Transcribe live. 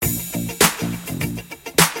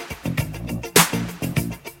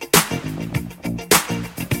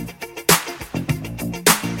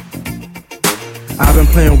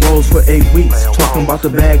playing roles for 8 weeks. Talking about the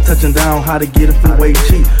bag touching down, how to get it for way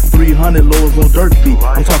cheap. 300 lows on dirt beat.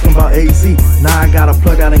 I'm talking about AZ. Now I got a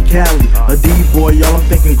plug out in Cali. A D-boy, y'all, I'm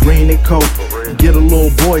thinking green and coke. Get a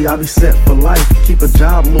little boy, I'll be set for life. Keep a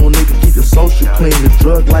job, little nigga, keep your social clean. The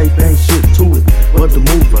drug life ain't shit to it, but the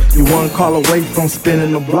movie. You one call away from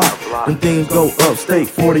spinning the block. When things go upstate,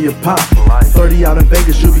 40 a pop. 30 out in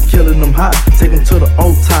Vegas, you be killing them hot. Take them to the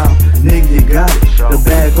old time, nigga, you got it. The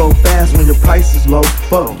bag go fast when your price is low.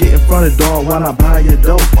 Fuck, get in front of dog, why not buy your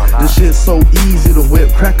dope? This shit's so easy to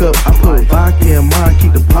whip, crack up. I put vodka in mine,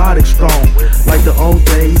 keep the product strong. Like the old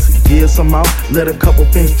days, give some out. Let a couple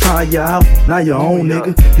things try you out. Now your own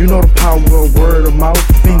nigga, you know the power of word of mouth.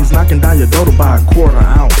 Fiends knocking down your door to buy a quarter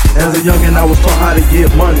ounce. As a youngin', I was taught how to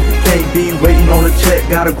get money. Can't be waiting on a check,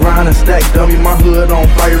 gotta grind and stack. Dummy, my hood on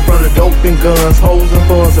fire from the dope and guns. Hoes and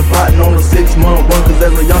funds and plotting on a 6-month run. Cause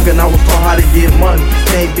as a youngin', I was taught how to get money.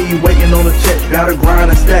 Can't be waiting on a check, gotta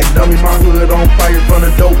grind and stack. Dummy, my hood on fire from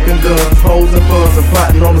the dope and guns. Hoes and funds and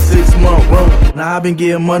plotting on a 6-month run. Now I've been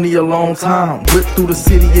getting money a long time. Whip through the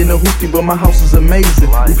city in a hoopty, but my house is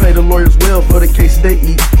amazing. We pay the lawyers well for the case they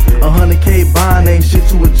eat. 100K bond ain't shit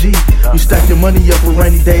to a G. You stack your money up for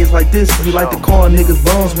rainy days like this. You like to call niggas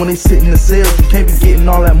bums when they sit in the cells. You can't be getting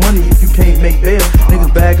all that money if you can't make bail.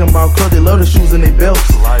 Niggas bagging about cause they love the shoes and they belts.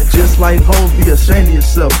 Just like hoes, be ashamed of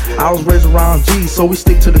yourself. I was raised around G's, so we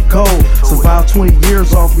stick to the code. Survived 20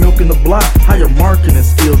 years off milking the block. How your marketing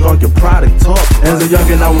skills, dog, your product talk. As a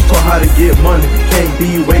youngin', I was taught how to get money. Can't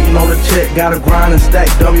be waiting on a check, gotta grind and stack.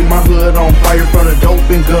 Dummy, my hood on fire from the dope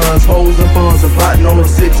and guns. Hoes and funds and plotting on a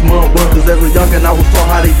 6-month run. Cause as a youngin', I was taught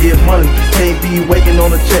how to get money. Can't be waiting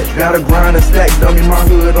on a check, gotta grind and stack. Dummy, my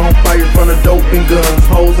hood on fire from the dope and guns.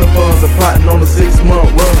 Hoes and funds and plotting on a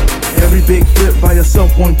 6-month run. Every big flip by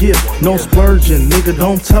yourself, one gift. No splurging, nigga,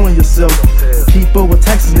 don't tellin' yourself. Keep up with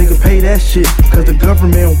taxes, nigga, pay that shit. Cause the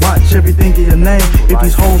government watch everything in your name. If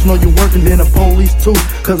these hoes know you're working, then the police too.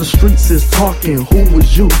 Cause the streets is talking, who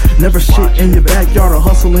was you? Never shit in your backyard or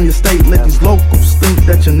hustle in your state. Let these locals think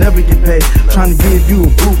that you never get paid. Trying to give you a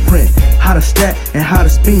blueprint, how to stack and how to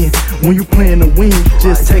spin. When you playing to win,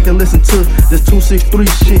 just take a listen to this 263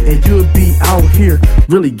 shit and you'll be out here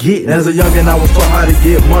really getting. As a youngin', I was taught how to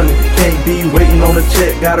get money. Can't be waiting on a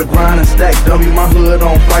check, gotta grind and stack. Dummy, my hood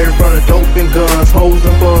on fire from the dope and guns. Hoes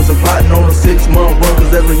and funds and plotting on a 6-month run.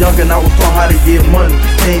 Cause as a youngin', I was taught how to get money.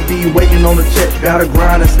 Can't be waiting on a check, gotta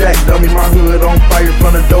grind and stack. Dummy, my hood on fire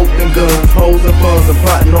from the dope and guns. Hoes and funds and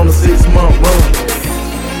plotting on a 6-month run.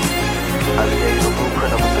 I just gave you the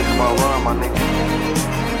blueprint of a 6-month run, my nigga.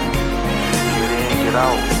 Get in, get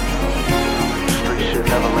out. Street shit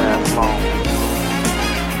never lasts long.